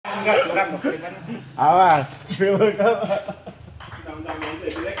Enggak curang loh. Awas.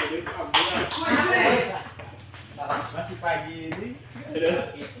 Masih pagi ini.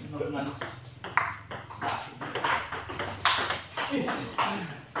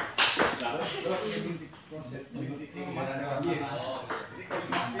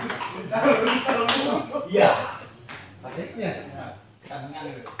 Iya. Pakainya. Tangan.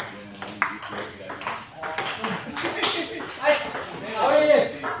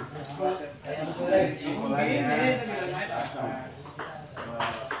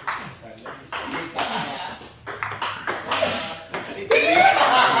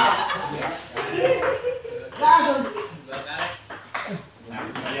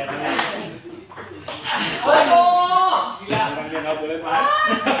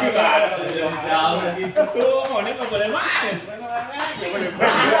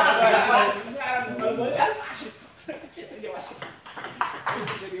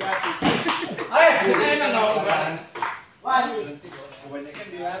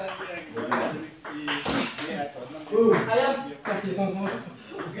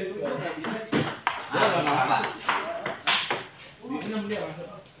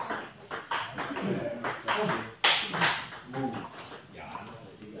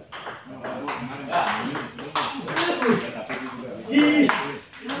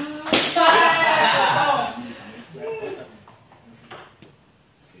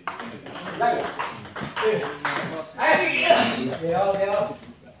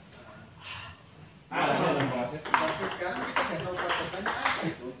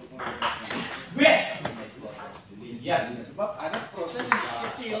 Sebab ada proses yang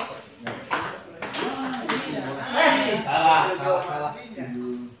kecil. Salah.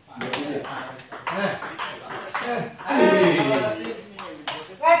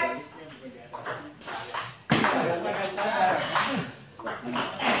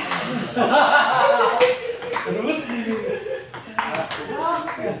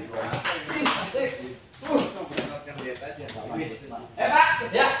 Pak,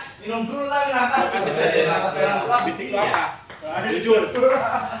 ya, minum dulu lah kenapa? Bintik lo apa? Jujur.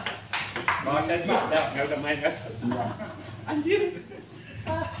 Kalau saya sih nggak udah main kan? Anjir.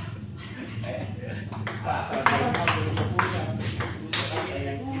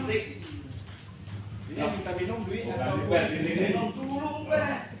 Dia minta minum duit atau Minum dulu,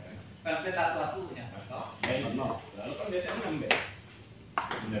 Pak. Pasti satu-satunya, Pak. Lalu kan biasanya ngambil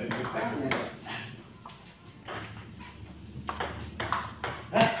dari kita.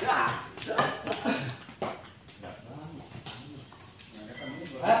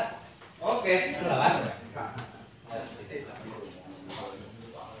 Oke, Melawan.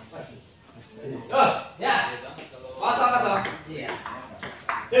 Ya. Kosong. Iya.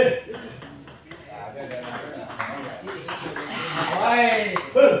 Woi.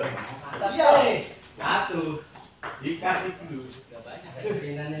 Satu. Dikasih dulu. Enggak banyak.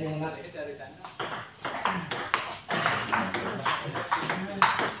 Keinginannya yang mati dari sana.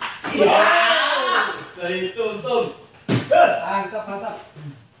 Dari tuntung. Mantap.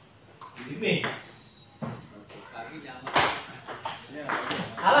 Ini. Pagi nyaman.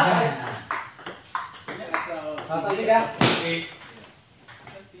 Alah. Pasal 3.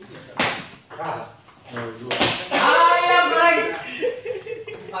 Ayam lagi.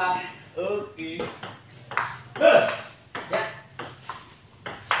 Oke. Ya.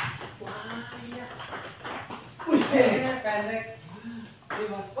 Wah, iya. Buset, pendek.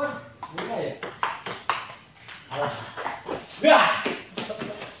 5 pon. Buka ya? Alah. Dah.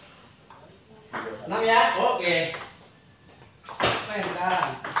 6 ya? Oke. Main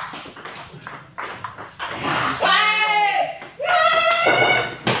sekarang.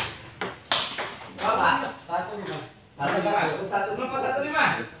 Berapa? 1-5. 1-6.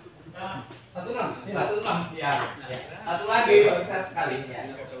 1-6. Ya. Satu lagi bisa sekali.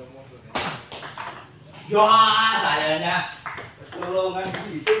 Ya, sayanya kecolongan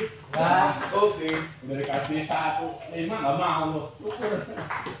gitu. Wah, oke. Udah dikasih 1-5 nggak mau lo.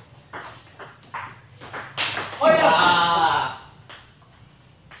 Oh ya.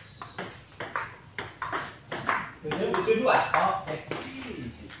 Itu 2. Oke.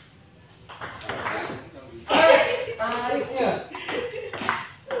 Tariknya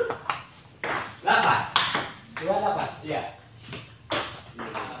 8. 28. Iya.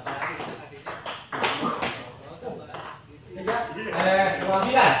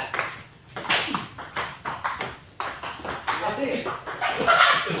 Sembilan. Masih.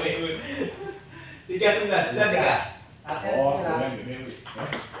 39. Sudah 3. Oh, yang gede.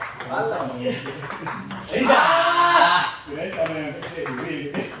 Malam. Iya. Kirain sama yang gede.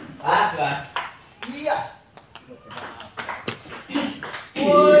 Pas. Iya.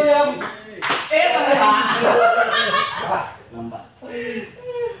 Oh ya. Lambat.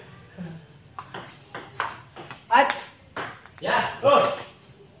 Ya. Awas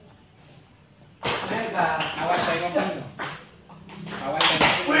saya ngomong. Awas saya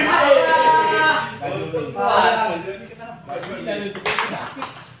ngomong.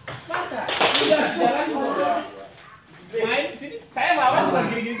 Masa? Udah jalan udah. Main sini saya melawan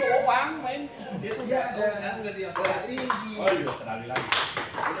cuma gini-gini tuh opang main dia tuh Ya ada dari oh iya terlalu lagi.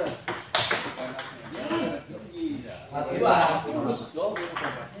 udah. Satu dua.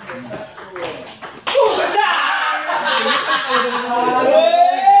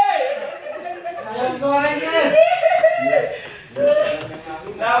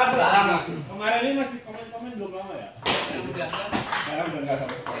 Kemarin ini masih komen-komen belum lama ya? Sekarang udah nggak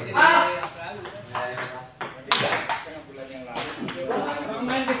sampai sekali. Bulan yang lalu. Kalau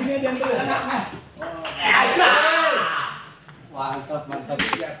main kesini dia antar anaknya. Mantap, mantap.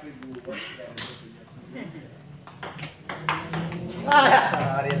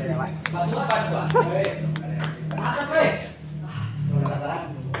 Satu apa dua? Mantap, Pre.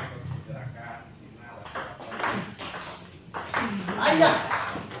 Ayah.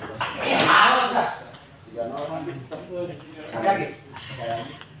 Awas dah. Ada lagi.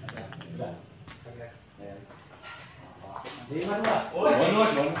 Di mana? Oh,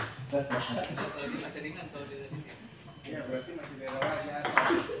 bonus. Ya berarti masih relawan ya.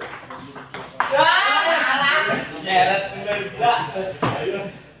 Nyeret bener gila. Ayo.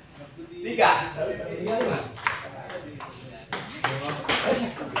 3.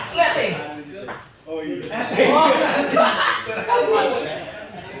 Lihat nih. Oh iya.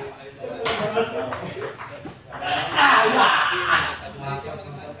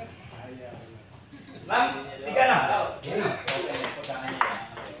 Lam, 36.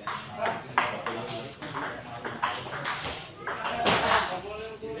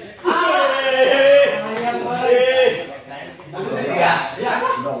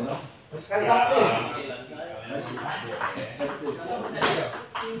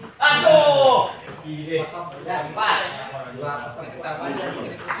 Aduh.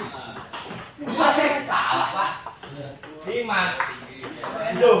 Salah, Pak. 5.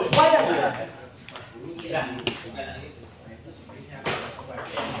 Aduh, banyak sudah. Siap.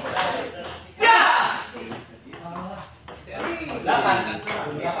 8.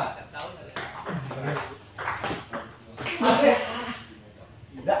 Berapa?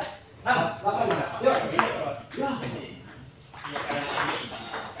 Udah. 6. Yuk.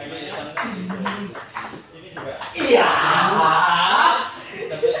 Iya.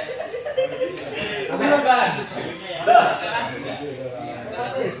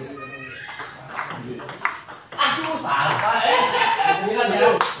 Aduh, salah, Pak. 9 ya.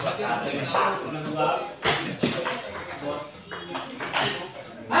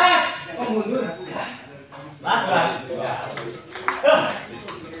 Mundur. Last.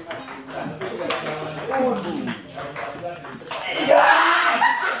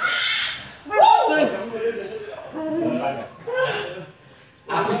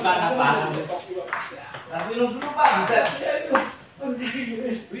 Habis Pak apa? Tapi minum dulu Pak, bisa.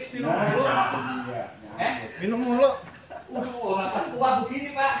 Minum mulu. Napas kuat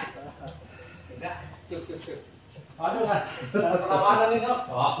begini Pak. Enggak. Aduh kan, ada perlawanan nih kok.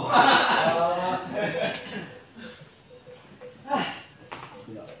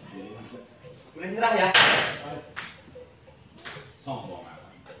 Boleh nyerah ya? Sombong.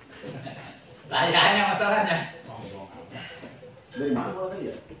 Sayanya masalahnya. Sombong. Dari mana mulai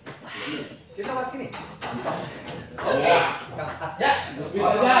ya? Kita lewat sini. Oh ya. Ya,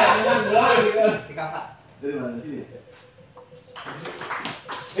 Bisa aja, jangan bola gitu. 34. Dari mana sih?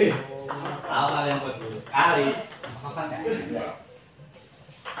 Awal yang betul sekali. Makan ya?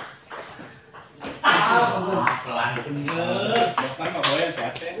 Pelan bener. Dokter nggak boleh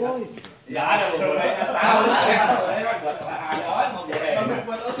sehat ya. Nggak ada boleh. Tahu lah. Buat kawan mau boleh. Bagus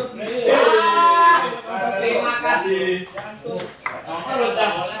buat otot nih. Terima kasih. Kerut dah.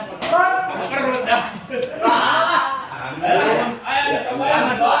 Kerut dah. Ayo coba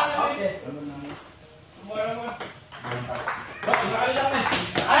yang doang. Oke. Semua. Dok, kali dong nih.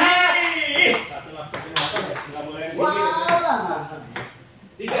 Satu laptop ini nggak boleh yang gini.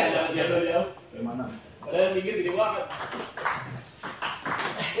 3 jauh. Dari mana? Padahal yang pinggir gede banget.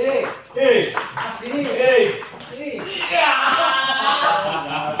 Sini. Sini. Iya.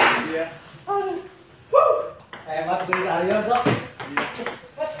 Hebat beli Aryo dok.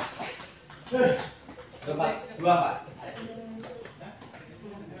 Coba 2 Pak.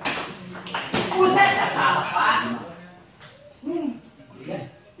 Buset, nggak salah Pak.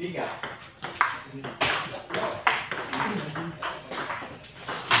 3.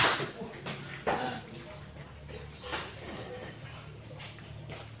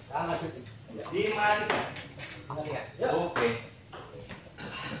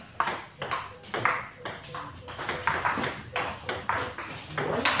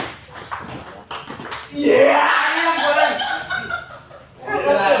 Iya, yang goreng.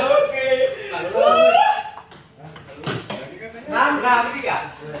 Oke. Enam tiga.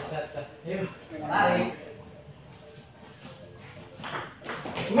 Tarik.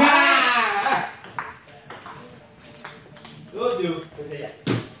 Nah. 7. Iya.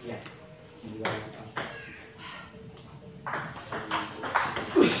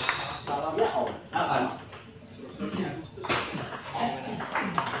 Salamnya om. Apa?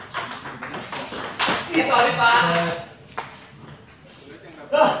 Ih, sorry Pak.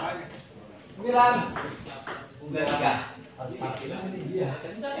 9. Udah 3. Harus pasti. Iya,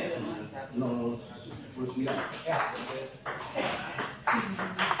 kencang ya. 0,9. Ya.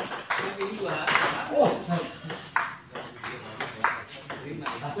 Kosen.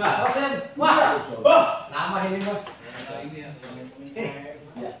 Wah. Nama ini mah.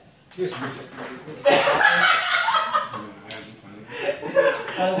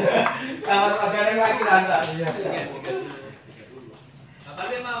 Kalau ajaran lagi lantas. Apa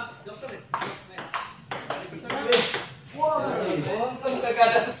dia mau dokter? Wah. Untung kagak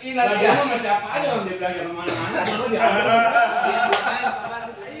ada sekinan Nah, ya. dia mah siapa aja orang dia bilang jangan mana-mana. Kalau dia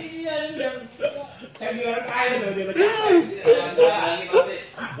iya dia saya bilang kaya dia. Lagi mati.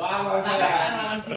 Wah, saya